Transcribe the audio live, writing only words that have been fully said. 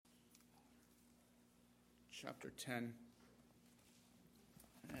chapter 10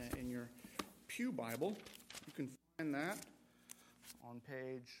 in your Pew Bible. You can find that on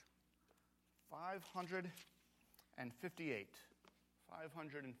page 558.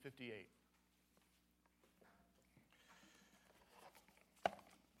 558.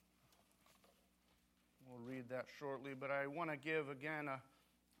 We'll read that shortly, but I want to give again a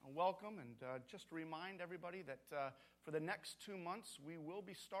welcome and just remind everybody that for the next 2 months we will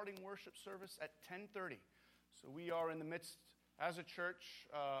be starting worship service at 10:30. So we are in the midst, as a church,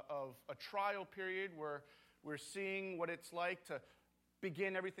 of a trial period where we're seeing what it's like to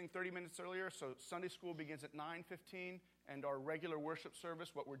begin everything 30 minutes earlier. So Sunday school begins at 9:15, and our regular worship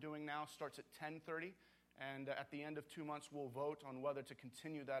service, what we're doing now, starts at 10:30. And at the end of 2 months, we'll vote on whether to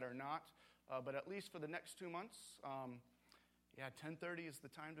continue that or not. But at least for the next 2 months, 10:30 is the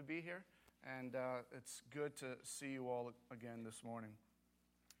time to be here. And it's good to see you all again this morning.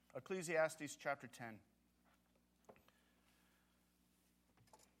 Ecclesiastes chapter 10.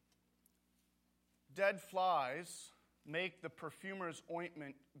 Dead flies make the perfumer's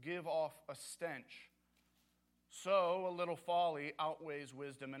ointment give off a stench. So a little folly outweighs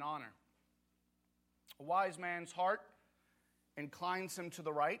wisdom and honor. A wise man's heart inclines him to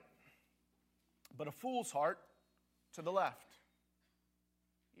the right, but a fool's heart to the left.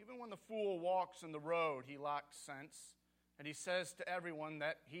 Even when the fool walks in the road, he lacks sense, and he says to everyone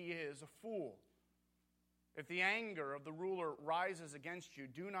that he is a fool. If the anger of the ruler rises against you,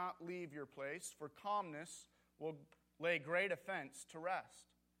 do not leave your place, for calmness will lay great offense to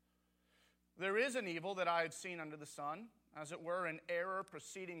rest. There is an evil that I have seen under the sun, as it were an error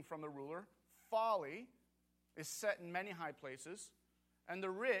proceeding from the ruler. Folly is set in many high places, and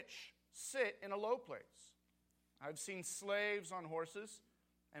the rich sit in a low place. I've seen slaves on horses,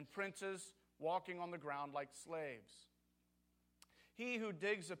 and princes walking on the ground like slaves. He who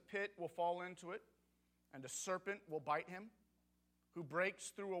digs a pit will fall into it, and a serpent will bite him. Who breaks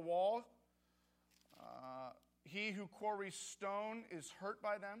through a wall, he who quarries stone is hurt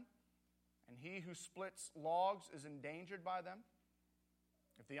by them, and he who splits logs is endangered by them.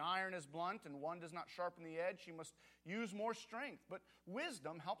 If the iron is blunt and one does not sharpen the edge, he must use more strength, but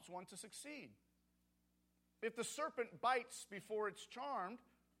wisdom helps one to succeed. If the serpent bites before it's charmed,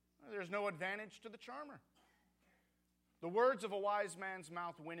 there's no advantage to the charmer. The words of a wise man's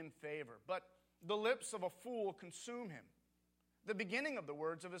mouth win him favor, but the lips of a fool consume him. The beginning of the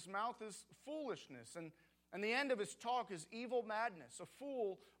words of his mouth is foolishness, and the end of his talk is evil madness. A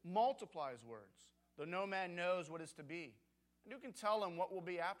fool multiplies words, though no man knows what is to be. And who can tell him what will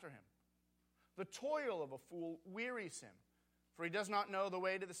be after him? The toil of a fool wearies him, for he does not know the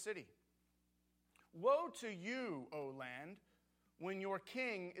way to the city. Woe to you, O land, when your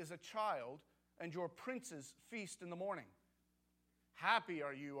king is a child and your princes feast in the morning. Happy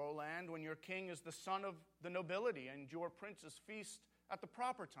are you, O land, when your king is the son of the nobility and your princes feast at the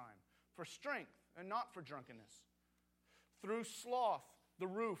proper time, for strength and not for drunkenness. Through sloth the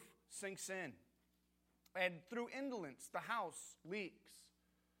roof sinks in, and through indolence the house leaks.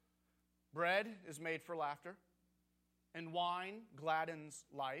 Bread is made for laughter, and wine gladdens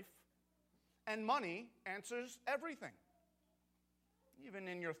life, and money answers everything. Even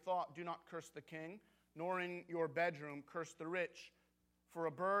in your thought, do not curse the king, nor in your bedroom curse the rich, for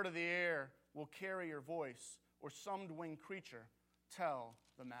a bird of the air will carry your voice, or some winged creature tell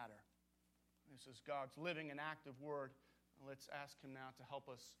the matter. This is God's living and active word. Let's ask him now to help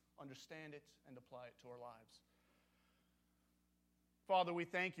us understand it and apply it to our lives. Father, we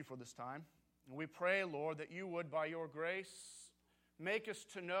thank you for this time. And we pray, Lord, that you would, by your grace, make us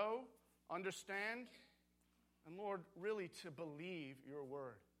to know, understand, and Lord, really to believe your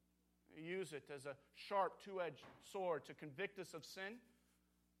word. Use it as a sharp, two-edged sword to convict us of sin,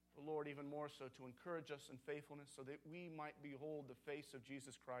 but Lord, even more so to encourage us in faithfulness so that we might behold the face of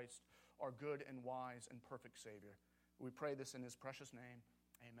Jesus Christ, our good and wise and perfect Savior. We pray this in his precious name.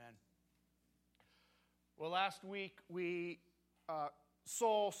 Amen. Well, last week we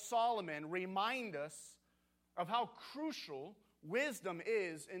saw Solomon remind us of how crucial wisdom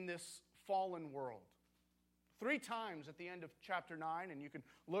is in this fallen world. 3 times at the end of chapter 9, and you can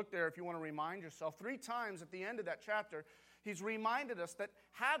look there if you want to remind yourself, 3 times at the end of that chapter, he's reminded us that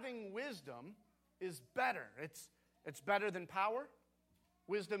having wisdom is better. It's better than power.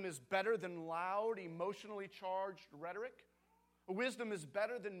 Wisdom is better than loud, emotionally charged rhetoric. Wisdom is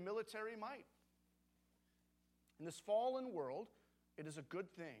better than military might. In this fallen world, it is a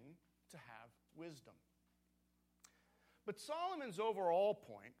good thing to have wisdom. But Solomon's overall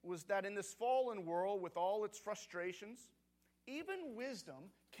point was that in this fallen world with all its frustrations, even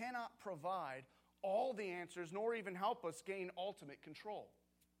wisdom cannot provide all the answers nor even help us gain ultimate control.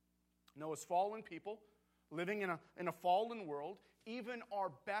 No, as fallen people, living in a fallen world, even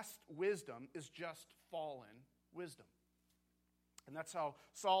our best wisdom is just fallen wisdom. And that's how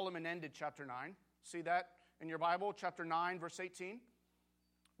Solomon ended chapter 9. See that in your Bible, chapter 9, verse 18?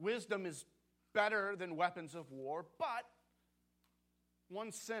 Wisdom is better than weapons of war, but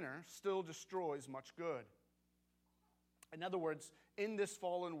one sinner still destroys much good. In other words, in this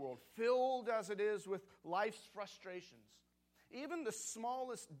fallen world, filled as it is with life's frustrations, even the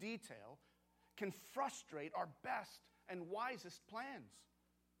smallest detail can frustrate our best and wisest plans.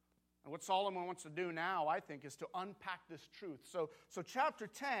 And what Solomon wants to do now, I think, is to unpack this truth. So chapter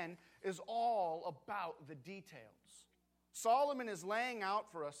 10 is all about the details. Solomon is laying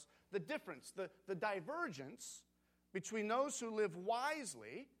out for us the difference, the divergence between those who live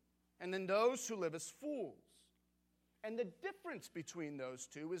wisely and then those who live as fools. And the difference between those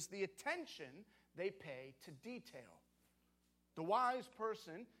two is the attention they pay to detail. The wise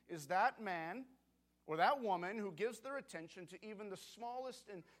person is that man or that woman who gives their attention to even the smallest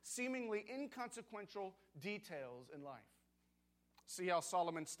and seemingly inconsequential details in life. See how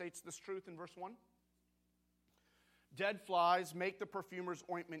Solomon states this truth in verse 1? Dead flies make the perfumer's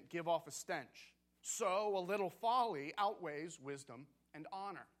ointment give off a stench. So a little folly outweighs wisdom and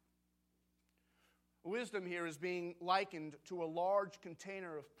honor. Wisdom here is being likened to a large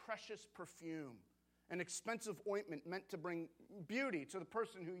container of precious perfume, an expensive ointment meant to bring beauty to the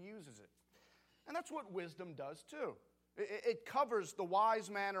person who uses it. And that's what wisdom does too. It covers the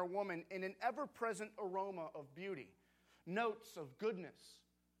wise man or woman in an ever-present aroma of beauty, notes of goodness,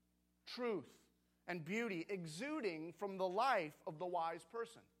 truth, and beauty exuding from the life of the wise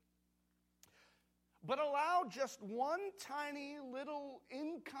person. But allow just one tiny little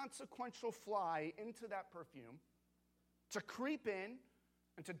inconsequential fly into that perfume to creep in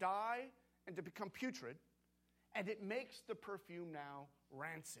and to die and to become putrid, and it makes the perfume now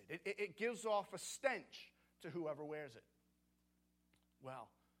rancid. It gives off a stench to whoever wears it. Well,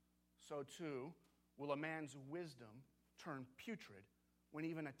 so too will a man's wisdom turn putrid when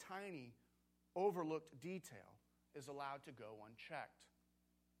even a tiny, overlooked detail is allowed to go unchecked.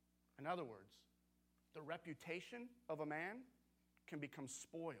 In other words, the reputation of a man can become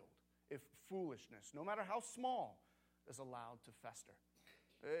spoiled if foolishness, no matter how small, is allowed to fester.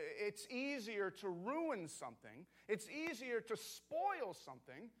 It's easier to ruin something, it's easier to spoil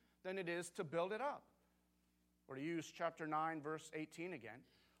something than it is to build it up. Or to use chapter 9, verse 18 again,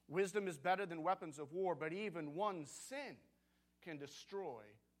 wisdom is better than weapons of war, but even one sin can destroy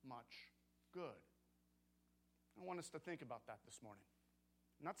much good. I want us to think about that this morning.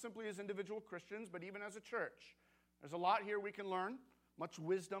 Not simply as individual Christians, but even as a church. There's a lot here we can learn, much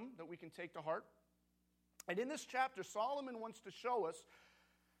wisdom that we can take to heart. And in this chapter, Solomon wants to show us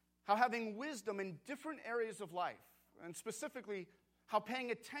how having wisdom in different areas of life, and specifically how paying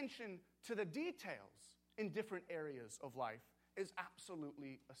attention to the details in different areas of life is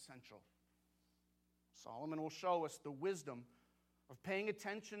absolutely essential. Solomon will show us the wisdom of paying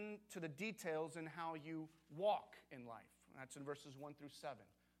attention to the details in how you walk in life. That's in verses 1 through 7.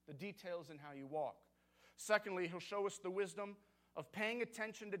 The details in how you walk. Secondly, he'll show us the wisdom of paying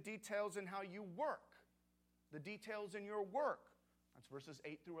attention to details in how you work. The details in your work. That's verses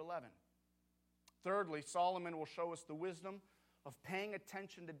 8 through 11. Thirdly, Solomon will show us the wisdom of paying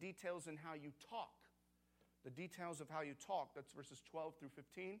attention to details in how you talk. The details of how you talk. That's verses 12 through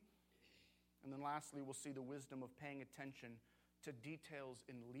 15. And then lastly, we'll see the wisdom of paying attention to details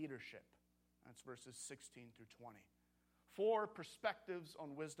in leadership. That's verses 16 through 20. 4 perspectives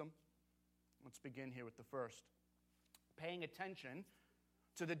on wisdom. Let's begin here with the first. Paying attention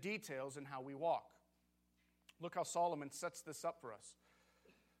to the details in how we walk. Look how Solomon sets this up for us.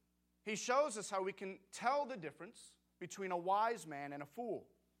 He shows us how we can tell the difference between a wise man and a fool.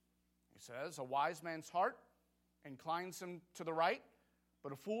 He says, a wise man's heart inclines him to the right,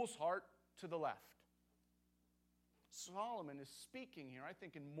 but a fool's heart to the left. Solomon is speaking here, I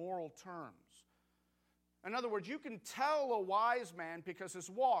think, in moral terms. In other words, you can tell a wise man because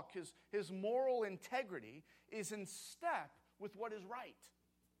his walk, his moral integrity is in step with what is right.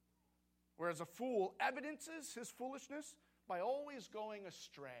 Whereas a fool evidences his foolishness by always going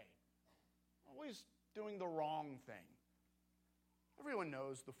astray, always doing the wrong thing. Everyone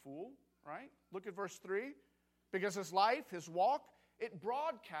knows the fool, right? Look at verse 3. Because his life, his walk, it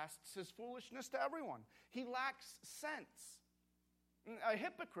broadcasts his foolishness to everyone. He lacks sense. A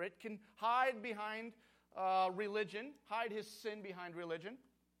hypocrite can hide behind religion, hide his sin behind religion.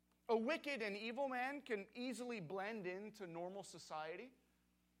 A wicked and evil man can easily blend into normal society.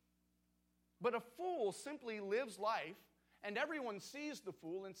 But a fool simply lives life, and everyone sees the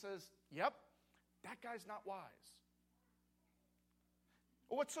fool and says, yep, that guy's not wise.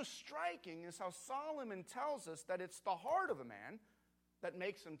 What's so striking is how Solomon tells us that it's the heart of a man that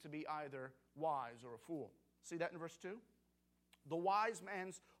makes him to be either wise or a fool. See that in verse 2? The wise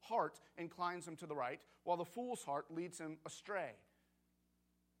man's heart inclines him to the right, while the fool's heart leads him astray.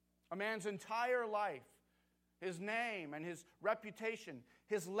 A man's entire life, his name and his reputation,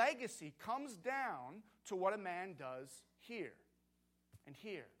 his legacy comes down to what a man does here and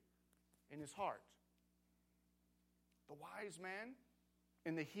here in his heart. The wise man,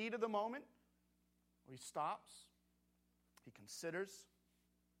 in the heat of the moment, he stops, he considers,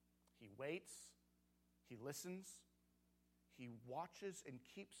 he waits, he listens, he watches and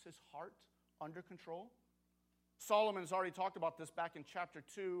keeps his heart under control. Solomon's already talked about this back in chapter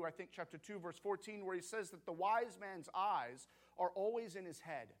 2, I think chapter 2, verse 14, where he says that the wise man's eyes are always in his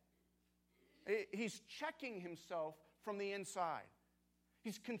head. He's checking himself from the inside.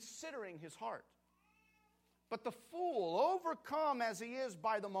 He's considering his heart. But the fool, overcome as he is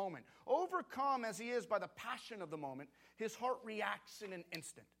by the moment, overcome as he is by the passion of the moment, his heart reacts in an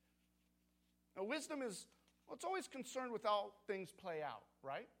instant. Now, wisdom is, well, it's always concerned with how things play out,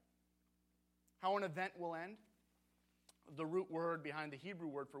 right? How an event will end. The root word behind the Hebrew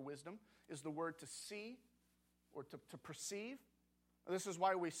word for wisdom is the word to see or to perceive. This is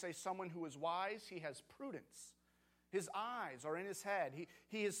why we say someone who is wise, he has prudence. His eyes are in his head.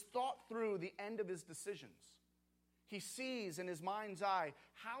 He has thought through the end of his decisions. He sees in his mind's eye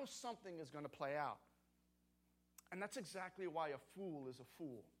how something is going to play out. And that's exactly why a fool is a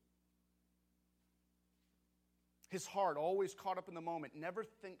fool. His heart, always caught up in the moment, never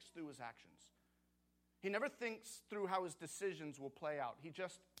thinks through his actions. He never thinks through how his decisions will play out. He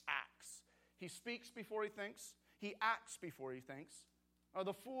just acts. He speaks before he thinks. He acts before he thinks.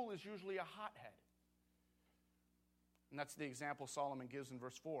 The fool is usually a hothead. And that's the example Solomon gives in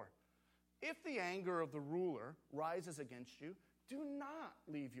verse 4. If the anger of the ruler rises against you, do not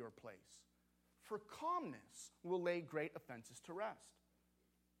leave your place, for calmness will lay great offenses to rest.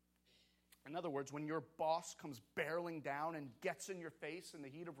 In other words, when your boss comes barreling down and gets in your face in the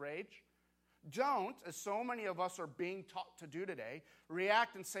heat of rage, don't, as so many of us are being taught to do today,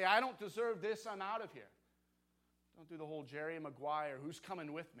 react and say, I don't deserve this, I'm out of here. Don't do the whole Jerry Maguire, who's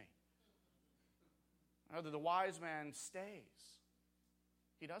coming with me? Rather, the wise man stays.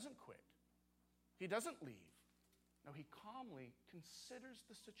 He doesn't quit. He doesn't leave. No, he calmly considers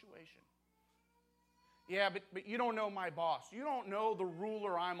the situation. Yeah, but you don't know my boss. You don't know the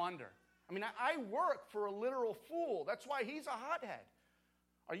ruler I'm under. I mean, I work for a literal fool. That's why he's a hothead.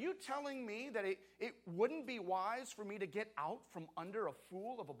 Are you telling me that it wouldn't be wise for me to get out from under a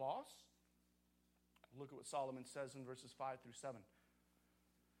fool of a boss? Look at what Solomon says in verses 5 through 7.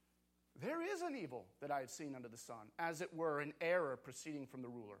 There is an evil that I have seen under the sun, as it were an error proceeding from the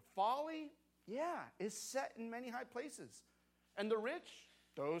ruler. Folly, is set in many high places. And the rich,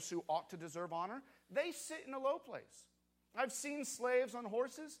 those who ought to deserve honor, they sit in a low place. I've seen slaves on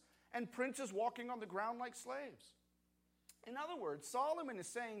horses and princes walking on the ground like slaves. In other words, Solomon is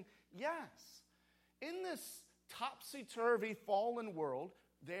saying, yes, in this topsy-turvy fallen world,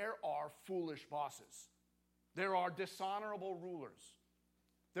 there are foolish bosses. There are dishonorable rulers.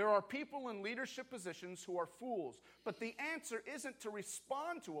 There are people in leadership positions who are fools. But the answer isn't to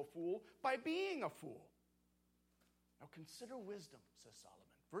respond to a fool by being a fool. Now consider wisdom, says Solomon.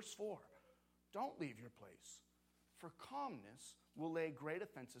 Verse 4, don't leave your place, for calmness will lay great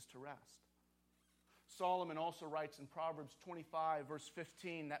offenses to rest. Solomon also writes in Proverbs 25, verse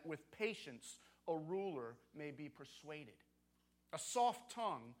 15, that with patience a ruler may be persuaded. A soft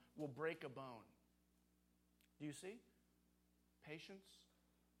tongue will break a bone. Do you see? Patience,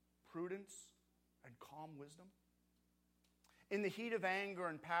 prudence, and calm wisdom. In the heat of anger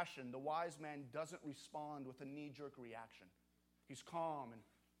and passion, the wise man doesn't respond with a knee-jerk reaction. He's calm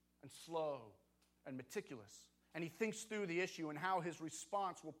and slow and meticulous. And he thinks through the issue and how his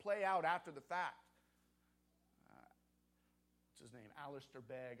response will play out after the fact. What's his name? Alistair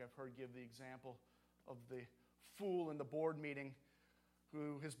Begg, I've heard give the example of the fool in the board meeting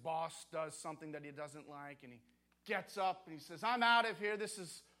who his boss does something that he doesn't like, and he gets up and he says, I'm out of here, this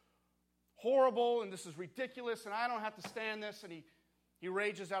is horrible and this is ridiculous and I don't have to stand this, and he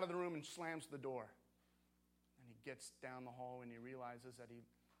rages out of the room and slams the door. And he gets down the hall and he realizes that he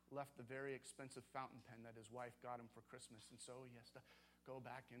left the very expensive fountain pen that his wife got him for Christmas, and so he has to go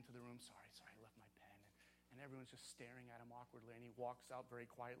back into the room. Sorry, I left my pen. And everyone's just staring at him awkwardly, and he walks out very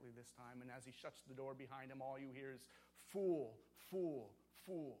quietly this time, and as he shuts the door behind him, all you hear is fool, fool,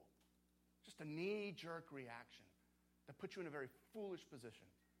 fool. Just a knee-jerk reaction that puts you in a very foolish position.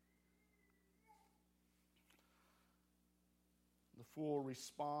 The fool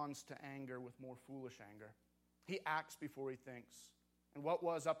responds to anger with more foolish anger. He acts before he thinks. And what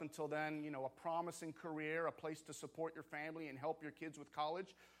was up until then, a promising career, a place to support your family and help your kids with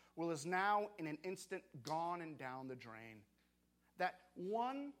college, is now in an instant gone and down the drain. That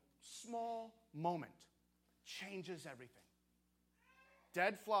one small moment changes everything.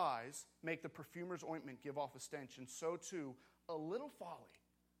 Dead flies make the perfumer's ointment give off a stench, and so too, a little folly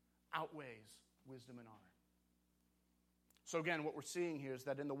outweighs wisdom and honor. So again, what we're seeing here is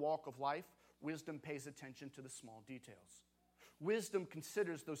that in the walk of life, wisdom pays attention to the small details. Wisdom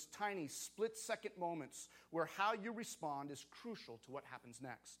considers those tiny split-second moments where how you respond is crucial to what happens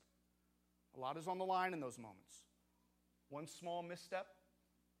next. A lot is on the line in those moments. One small misstep,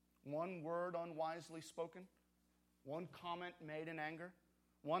 one word unwisely spoken, one comment made in anger,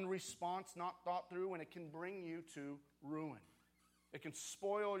 one response not thought through, and it can bring you to ruin. It can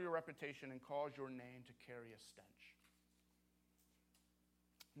spoil your reputation and cause your name to carry a stench.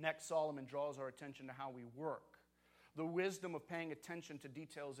 Next, Solomon draws our attention to how we work, the wisdom of paying attention to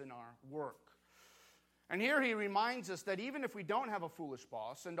details in our work. And here he reminds us that even if we don't have a foolish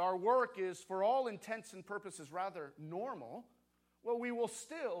boss and our work is, for all intents and purposes, rather normal, well, we will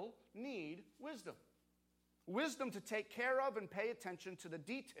still need wisdom. Wisdom to take care of and pay attention to the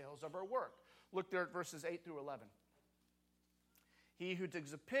details of our work. Look there at verses 8 through 11. He who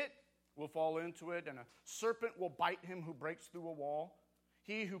digs a pit will fall into it, and a serpent will bite him who breaks through a wall.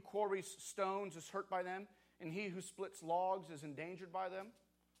 He who quarries stones is hurt by them, and he who splits logs is endangered by them.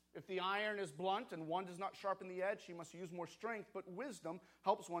 If the iron is blunt and one does not sharpen the edge, he must use more strength, but wisdom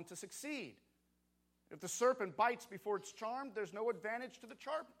helps one to succeed. If the serpent bites before it's charmed, there's no advantage to the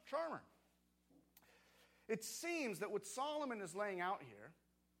charmer. It seems that what Solomon is laying out here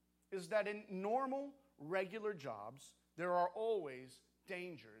is that in normal, regular jobs, there are always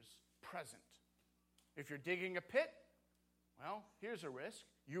dangers present. If you're digging a pit, well, here's a risk.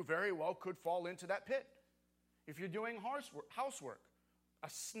 You very well could fall into that pit. If you're doing housework, a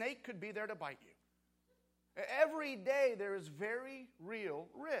snake could be there to bite you. Every day there is very real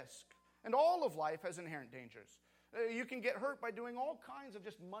risk. And all of life has inherent dangers. You can get hurt by doing all kinds of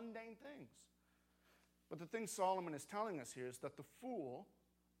just mundane things. But the thing Solomon is telling us here is that the fool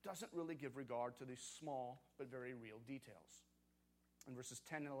doesn't really give regard to these small but very real details. In verses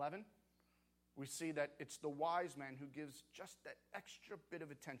 10 and 11, we see that it's the wise man who gives just that extra bit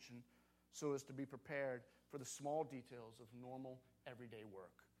of attention so as to be prepared for the small details of normal, everyday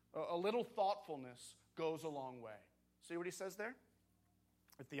work. A little thoughtfulness goes a long way. See what he says there?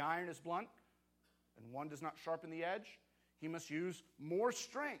 If the iron is blunt and one does not sharpen the edge, he must use more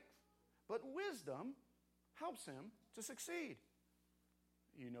strength. But wisdom helps him to succeed.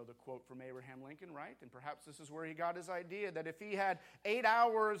 You know the quote from Abraham Lincoln, right? And perhaps this is where he got his idea that if he had 8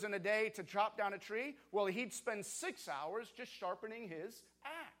 hours in a day to chop down a tree, well, he'd spend 6 hours just sharpening his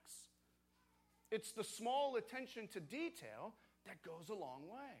axe. It's the small attention to detail that goes a long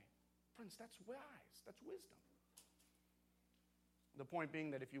way. Friends, that's wise. That's wisdom. The point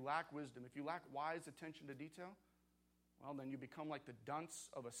being that if you lack wisdom, if you lack wise attention to detail, well, then you become like the dunce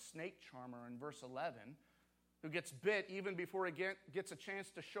of a snake charmer in verse 11, who gets bit even before he gets a chance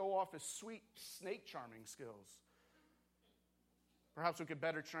to show off his sweet snake charming skills. Perhaps we could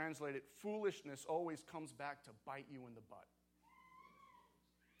better translate it, foolishness always comes back to bite you in the butt.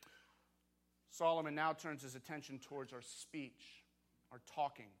 Solomon now turns his attention towards our speech, our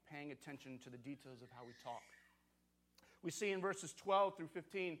talking, paying attention to the details of how we talk. We see in verses 12 through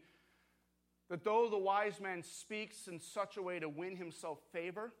 15 that though the wise man speaks in such a way to win himself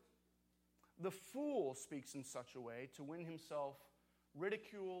favor, the fool speaks in such a way to win himself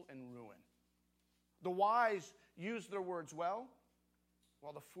ridicule and ruin. The wise use their words well,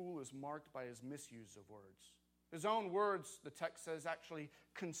 while the fool is marked by his misuse of words. His own words, the text says, actually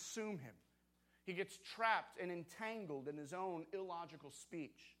consume him. He gets trapped and entangled in his own illogical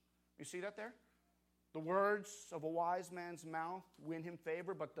speech. You see that there? The words of a wise man's mouth win him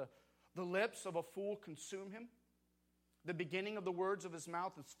favor, but the lips of a fool consume him. The beginning of the words of his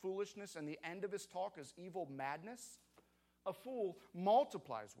mouth is foolishness, and the end of his talk is evil madness. A fool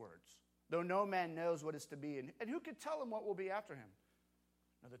multiplies words, though no man knows what is to be, and who could tell him what will be after him?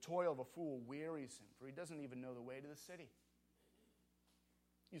 Now, the toil of a fool wearies him, for he doesn't even know the way to the city.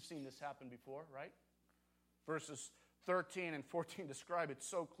 You've seen this happen before, right? Verses 13 and 14 describe it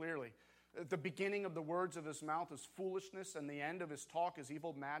so clearly. The beginning of the words of his mouth is foolishness, and the end of his talk is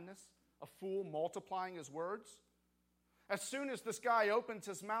evil madness. A fool multiplying his words. As soon as this guy opens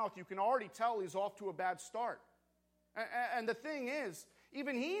his mouth, you can already tell he's off to a bad start. And the thing is,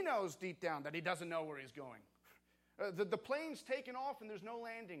 even he knows deep down that he doesn't know where he's going. The plane's taken off and there's no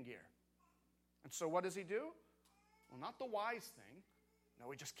landing gear. And so what does he do? Well, not the wise thing. No,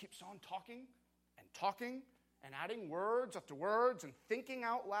 he just keeps on talking and talking and adding words after words and thinking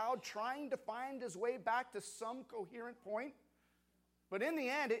out loud, trying to find his way back to some coherent point. But in the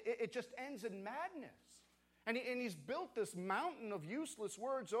end, it just ends in madness. And he's built this mountain of useless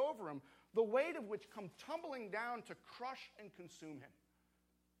words over him, the weight of which come tumbling down to crush and consume him.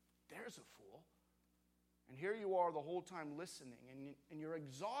 There's a fool. And here you are the whole time listening, and you're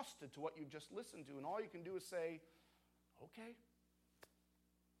exhausted to what you've just listened to, and all you can do is say, okay.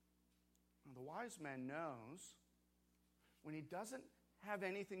 Now, the wise man knows when he doesn't have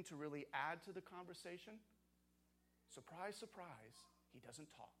anything to really add to the conversation, surprise, surprise, he doesn't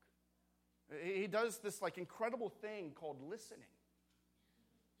talk. He does this incredible thing called listening.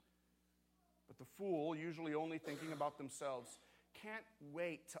 But the fool, usually only thinking about themselves, can't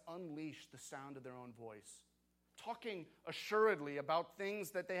wait to unleash the sound of their own voice, talking assuredly about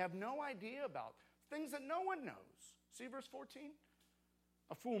things that they have no idea about, things that no one knows. See verse 14?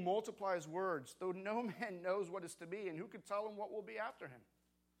 A fool multiplies words, though no man knows what is to be, and who could tell him what will be after him?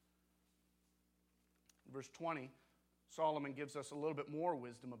 In verse 20, Solomon gives us a little bit more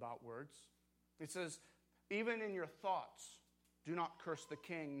wisdom about words. He says, even in your thoughts, do not curse the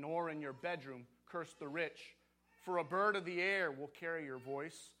king, nor in your bedroom curse the rich. For a bird of the air will carry your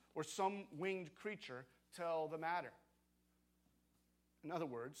voice, or some winged creature tell the matter. In other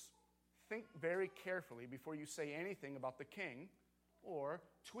words, think very carefully before you say anything about the king or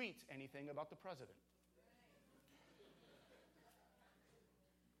tweet anything about the president.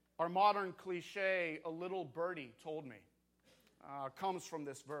 Our modern cliche, a little birdie told me, comes from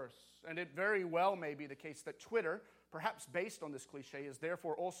this verse. And it very well may be the case that Twitter, perhaps based on this cliche, is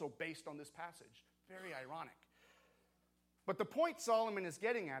therefore also based on this passage. Very ironic. But the point Solomon is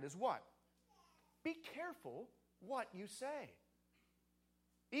getting at is what? Be careful what you say.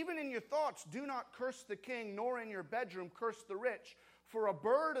 Even in your thoughts, do not curse the king, nor in your bedroom curse the rich. For a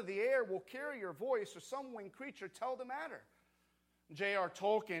bird of the air will carry your voice, or some winged creature tell the matter. J.R.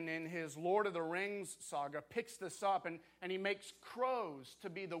 Tolkien, in his Lord of the Rings saga, picks this up, and he makes crows to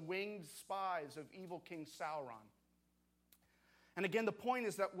be the winged spies of evil King Sauron. And again, the point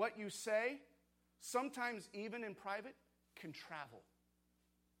is that what you say, sometimes even in private, can travel.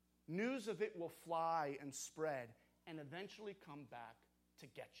 News of it will fly and spread and eventually come back to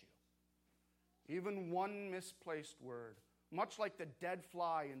get you. Even one misplaced word, much like the dead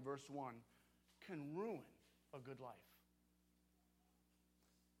fly in verse 1, can ruin a good life.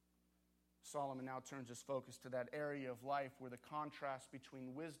 Solomon now turns his focus to that area of life where the contrast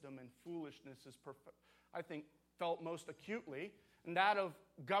between wisdom and foolishness is, I think, felt most acutely, and that of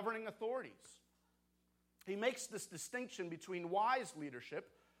governing authorities. He makes this distinction between wise leadership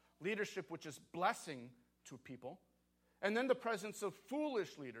which is blessing to people, and then the presence of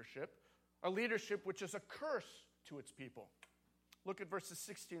foolish leadership, a leadership which is a curse to its people. Look at verses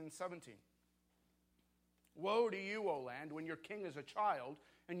 16 and 17. Woe to you, O land, when your king is a child,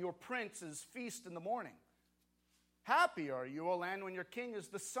 and your princes feast in the morning. Happy are you, O land, when your king is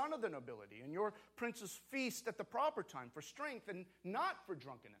the son of the nobility, and your princes feast at the proper time for strength and not for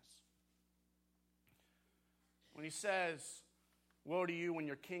drunkenness. When he says, woe to you when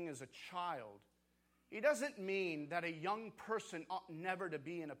your king is a child, he doesn't mean that a young person ought never to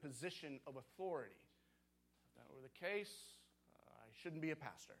be in a position of authority. If that were the case, I shouldn't be a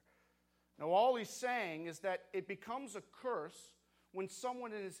pastor. No, all he's saying is that it becomes a curse when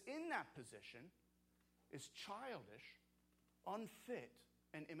someone is in that position is childish, unfit,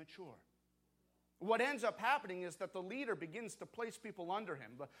 and immature. What ends up happening is that the leader begins to place people under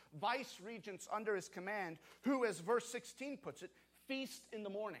him, the vice regents under his command, who, as verse 16 puts it, feast in the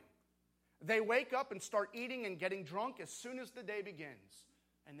morning. They wake up and start eating and getting drunk as soon as the day begins.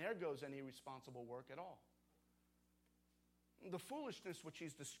 And there goes any responsible work at all. The foolishness which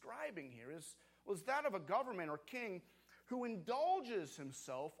he's describing here was that of a government or king who indulges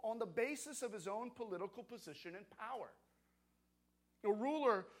himself on the basis of his own political position and power. A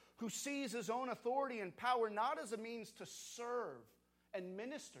ruler who sees his own authority and power not as a means to serve and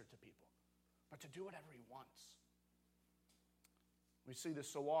minister to people, but to do whatever he wants. We see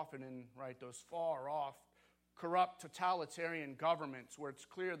this so often in those far off, corrupt, totalitarian governments where it's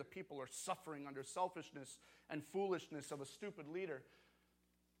clear the people are suffering under selfishness and foolishness of a stupid leader.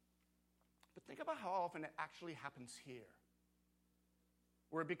 But think about how often it actually happens here,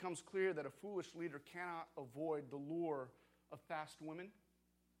 where it becomes clear that a foolish leader cannot avoid the lure of fast women,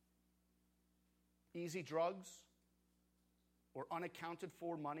 easy drugs, or unaccounted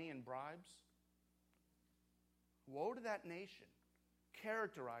for money and bribes. Woe to that nation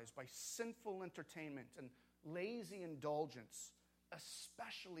characterized by sinful entertainment and lazy indulgence,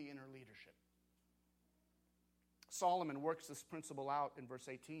 especially in her leadership. Solomon works this principle out in verse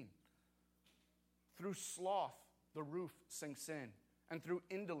 18. Through sloth, the roof sinks in, and through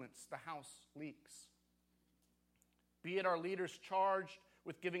indolence, the house leaks. Be it our leaders charged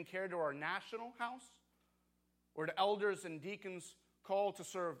with giving care to our national house, or to elders and deacons called to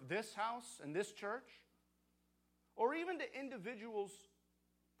serve this house and this church, or even to individuals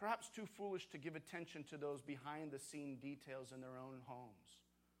perhaps too foolish to give attention to those behind-the-scene details in their own homes.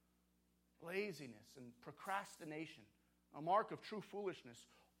 Laziness and procrastination, a mark of true foolishness,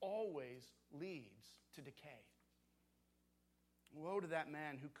 always leads to decay. Woe to that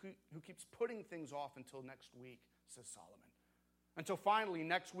man who keeps putting things off until next week, says Solomon. Until finally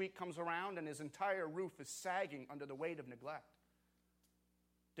next week comes around and his entire roof is sagging under the weight of neglect.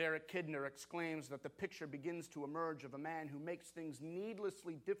 Derek Kidner exclaims that the picture begins to emerge of a man who makes things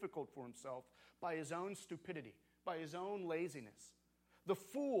needlessly difficult for himself by his own stupidity, by his own laziness. The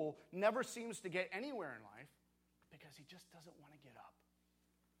fool never seems to get anywhere in life because he just doesn't want to get up.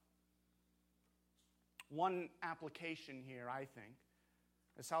 One application here, I think,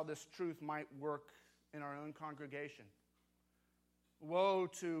 is how this truth might work in our own congregation. Woe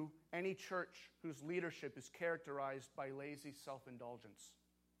to any church whose leadership is characterized by lazy self-indulgence.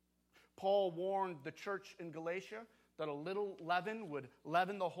 Paul warned the church in Galatia that a little leaven would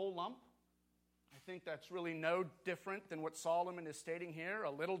leaven the whole lump. I think that's really no different than what Solomon is stating here.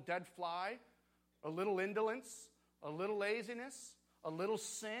 A little dead fly, a little indolence, a little laziness, a little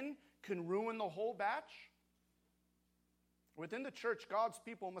sin can ruin the whole batch. Within the church, God's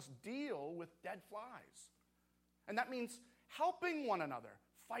people must deal with dead flies. And that means helping one another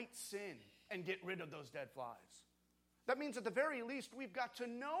fight sin and get rid of those dead flies. That means at the very least we've got to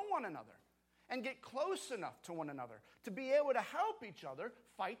know one another and get close enough to one another to be able to help each other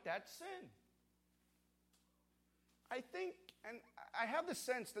fight that sin. I think, and I have the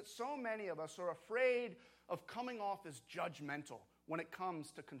sense that so many of us are afraid of coming off as judgmental when it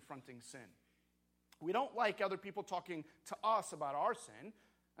comes to confronting sin. We don't like other people talking to us about our sin,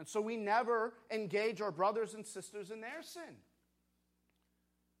 and so we never engage our brothers and sisters in their sin.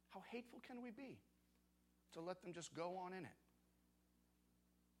 How hateful can we be to let them just go on in it?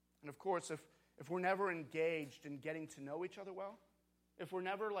 And of course, if we're never engaged in getting to know each other well, if we're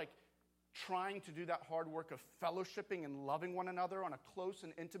never trying to do that hard work of fellowshipping and loving one another on a close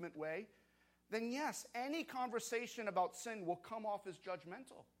and intimate way, then yes, any conversation about sin will come off as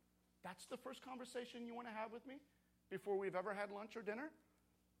judgmental. That's the first conversation you want to have with me before we've ever had lunch or dinner?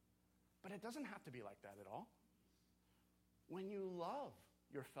 But it doesn't have to be like that at all. When you love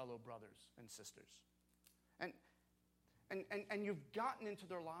your fellow brothers and sisters, and you've gotten into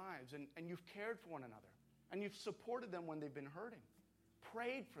their lives, and you've cared for one another, and you've supported them when they've been hurting,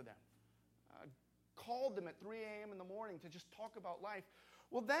 prayed for them, called them at 3 a.m. in the morning to just talk about life,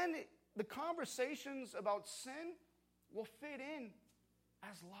 well then the conversations about sin will fit in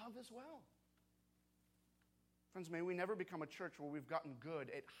as love as well. Friends, may we never become a church where we've gotten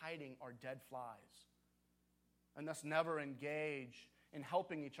good at hiding our dead flies and thus never engage in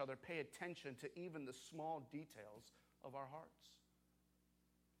helping each other pay attention to even the small details of our hearts.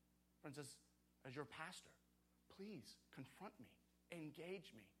 Friends, as your pastor, please confront me,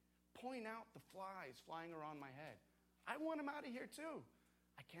 engage me, point out the flies flying around my head. I want them out of here too.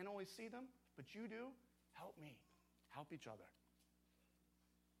 I can't always see them, but you do. Help me. Help each other.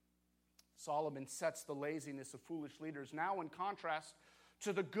 Solomon sets the laziness of foolish leaders now in contrast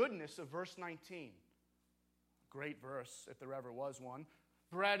to the goodness of verse 19. Great verse, if there ever was one.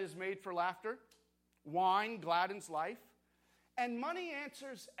 Bread is made for laughter, wine gladdens life, and money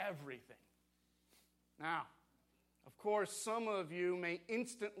answers everything. Now, of course, some of you may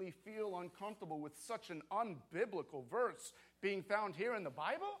instantly feel uncomfortable with such an unbiblical verse being found here in the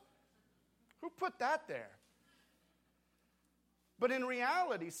Bible. Who put that there? But in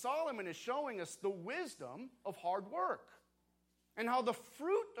reality, Solomon is showing us the wisdom of hard work and how the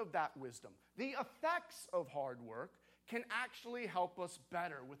fruit of that wisdom, the effects of hard work, can actually help us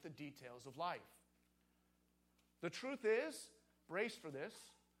better with the details of life. The truth is, brace for this,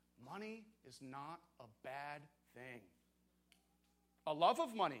 money is not a bad thing. A love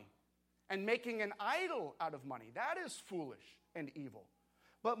of money and making an idol out of money, that is foolish and evil.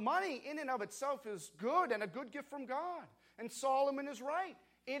 But money in and of itself is good and a good gift from God. And Solomon is right.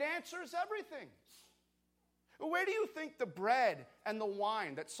 It answers everything. Where do you think the bread and the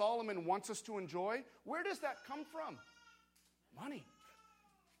wine that Solomon wants us to enjoy, where does that come from? Money.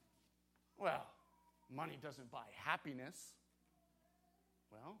 Well, money doesn't buy happiness.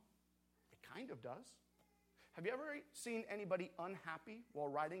 Well, it kind of does. Have you ever seen anybody unhappy while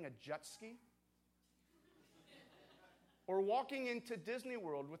riding a jet ski? Or walking into Disney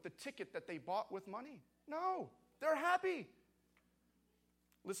World with the ticket that they bought with money? No, they're happy.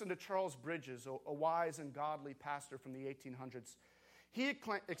 Listen to Charles Bridges, a wise and godly pastor from the 1800s. He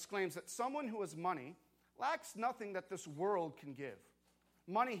exclaims that someone who has money lacks nothing that this world can give.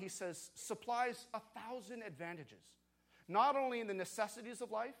 Money, he says, supplies 1,000 advantages, not only in the necessities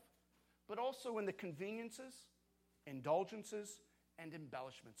of life, but also in the conveniences, indulgences, and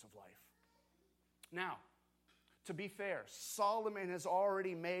embellishments of life. Now, to be fair, Solomon has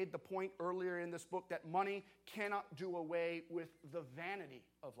already made the point earlier in this book that money cannot do away with the vanity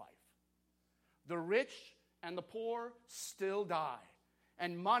of life. The rich and the poor still die,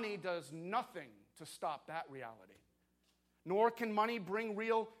 and money does nothing to stop that reality. Nor can money bring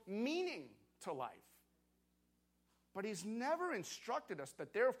real meaning to life. But he's never instructed us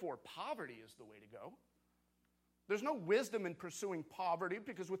that therefore poverty is the way to go. There's no wisdom in pursuing poverty,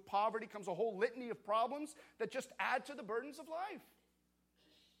 because with poverty comes a whole litany of problems that just add to the burdens of life.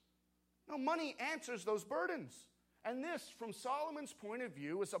 No, money answers those burdens. And this, from Solomon's point of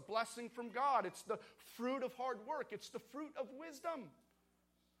view, is a blessing from God. It's the fruit of hard work. It's the fruit of wisdom.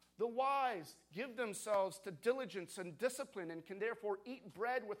 The wise give themselves to diligence and discipline and can therefore eat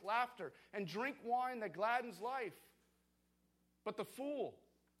bread with laughter and drink wine that gladdens life. But the fool,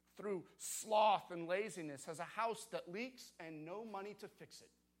 through sloth and laziness, has a house that leaks and no money to fix it.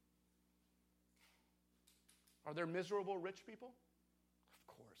 Are there miserable rich people?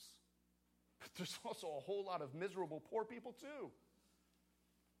 Of course. But there's also a whole lot of miserable poor people too.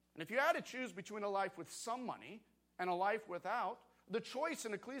 And if you had to choose between a life with some money and a life without, the choice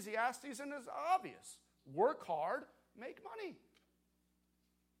in Ecclesiastes is obvious. Work hard, make money.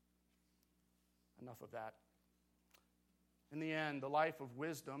 Enough of that. In the end, the life of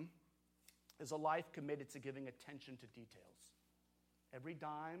wisdom is a life committed to giving attention to details. Every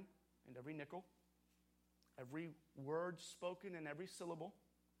dime and every nickel, every word spoken and every syllable,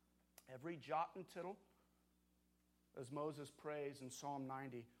 every jot and tittle, as Moses prays in Psalm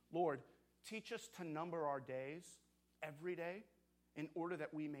 90, Lord, teach us to number our days every day in order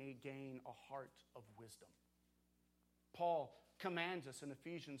that we may gain a heart of wisdom. Paul commands us in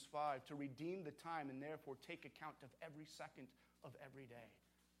Ephesians 5 to redeem the time and therefore take account of every second of every day,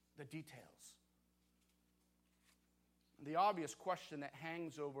 the details. The obvious question that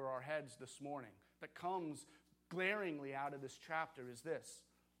hangs over our heads this morning, that comes glaringly out of this chapter, is this: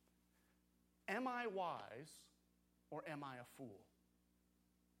 am I wise or am I a fool?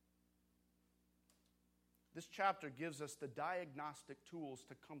 This chapter gives us the diagnostic tools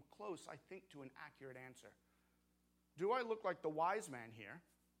to come close, I think, to an accurate answer. Do I look like the wise man here,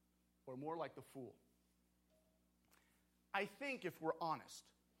 or more like the fool? I think if we're honest,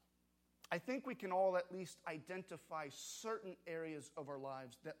 I think we can all at least identify certain areas of our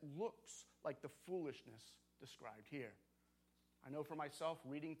lives that looks like the foolishness described here. I know for myself,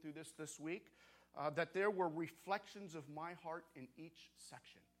 reading through this week, that there were reflections of my heart in each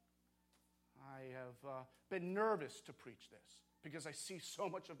section. I have been nervous to preach this because I see so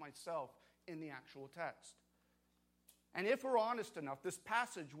much of myself in the actual text. And if we're honest enough, this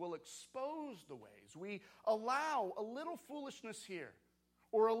passage will expose the ways we allow a little foolishness here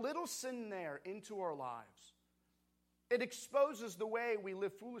or a little sin there into our lives. It exposes the way we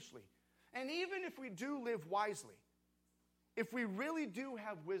live foolishly. And even if we do live wisely, if we really do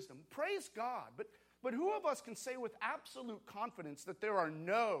have wisdom, praise God. But who of us can say with absolute confidence that there are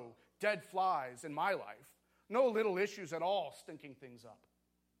no dead flies in my life, no little issues at all stinking things up?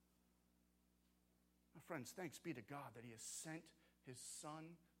 My friends, thanks be to God that He has sent His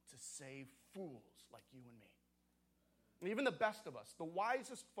Son to save fools like you and me. And even the best of us, the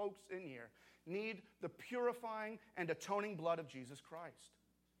wisest folks in here, need the purifying and atoning blood of Jesus Christ.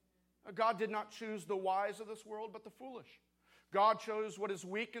 God did not choose the wise of this world, but the foolish. God chose what is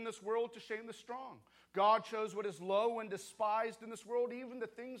weak in this world to shame the strong. God chose what is low and despised in this world, even the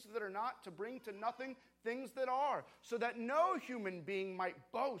things that are not, to bring to nothing things that are, so that no human being might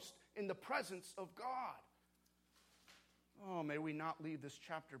boast in the presence of God. Oh, may we not leave this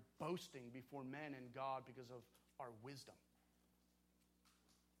chapter boasting before men and God because of our wisdom.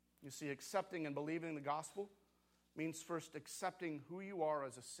 You see, accepting and believing the gospel means first accepting who you are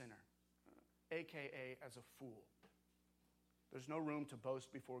as a sinner, a.k.a. as a fool. There's no room to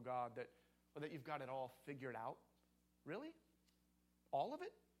boast before God that you've got it all figured out. Really? All of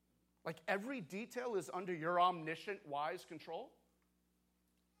it? Like every detail is under your omniscient, wise control?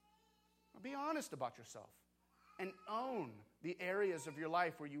 Now be honest about yourself and own the areas of your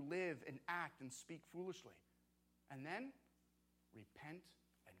life where you live and act and speak foolishly. And then repent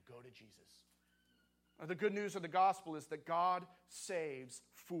and go to Jesus. Now, the good news of the gospel is that God saves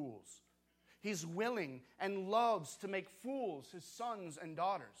fools. He's willing and loves to make fools His sons and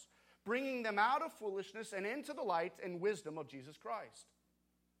daughters, bringing them out of foolishness and into the light and wisdom of Jesus Christ.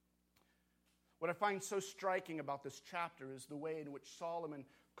 What I find so striking about this chapter is the way in which Solomon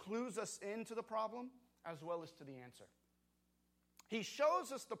clues us into the problem as well as to the answer. He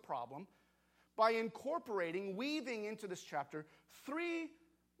shows us the problem by weaving into this chapter, 3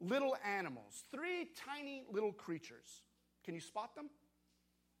 little animals, 3 tiny little creatures. Can you spot them?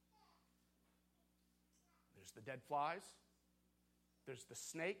 There's the dead flies, there's the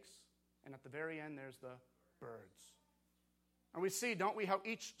snakes, and at the very end, there's the birds. And we see, don't we, how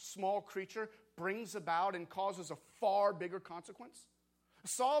each small creature brings about and causes a far bigger consequence?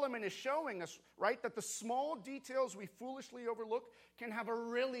 Solomon is showing us, right, that the small details we foolishly overlook can have a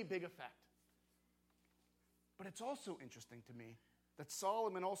really big effect. But it's also interesting to me that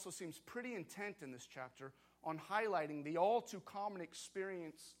Solomon also seems pretty intent in this chapter on highlighting the all too common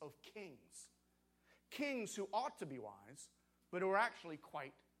experience of kings. Kings who ought to be wise, but who are actually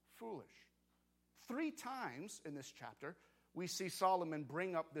quite foolish. 3 times in this chapter, we see Solomon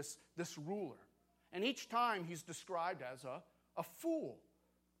bring up this ruler. And each time he's described as a fool.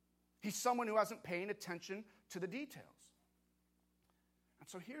 He's someone who hasn't paying attention to the details. And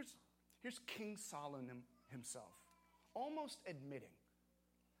so here's King Solomon himself, almost admitting,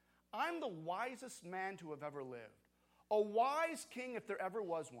 I'm the wisest man to have ever lived. A wise king if there ever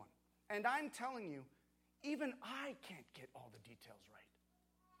was one. And I'm telling you, even I can't get all the details right.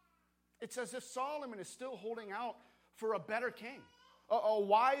 It's as if Solomon is still holding out for a better king, a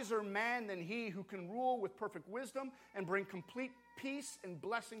wiser man than he who can rule with perfect wisdom and bring complete peace and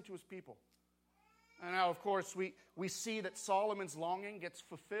blessing to his people. And now, of course, we see that Solomon's longing gets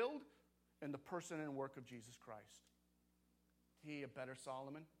fulfilled in the person and work of Jesus Christ. He, a better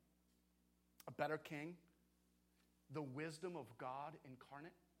Solomon, a better king, the wisdom of God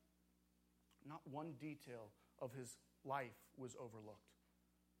incarnate. Not one detail of his life was overlooked.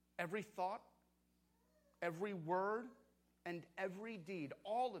 Every thought, every word, and every deed,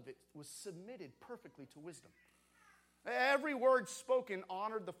 all of it was submitted perfectly to wisdom. Every word spoken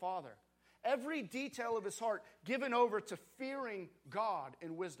honored the Father. Every detail of his heart given over to fearing God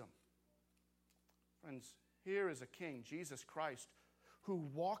in wisdom. Friends, here is a king, Jesus Christ, who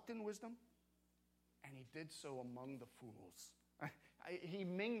walked in wisdom, and he did so among the fools. He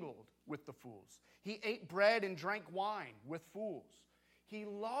mingled with the fools. He ate bread and drank wine with fools. He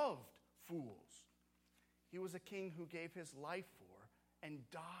loved fools. He was a king who gave his life for and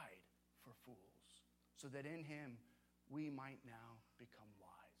died for fools, so that in him we might now become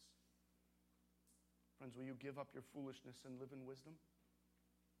wise. Friends, will you give up your foolishness and live in wisdom?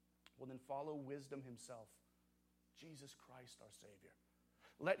 Well, then follow wisdom himself, Jesus Christ our Savior.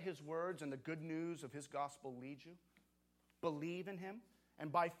 Let his words and the good news of his gospel lead you. Believe in him,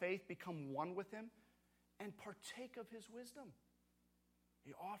 and by faith become one with him, and partake of his wisdom.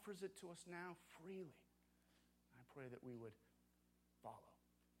 He offers it to us now freely. I pray that we would follow.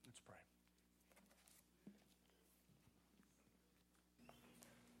 Let's pray.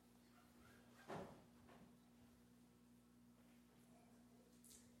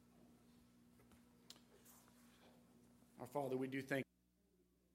 Our Father, we do thank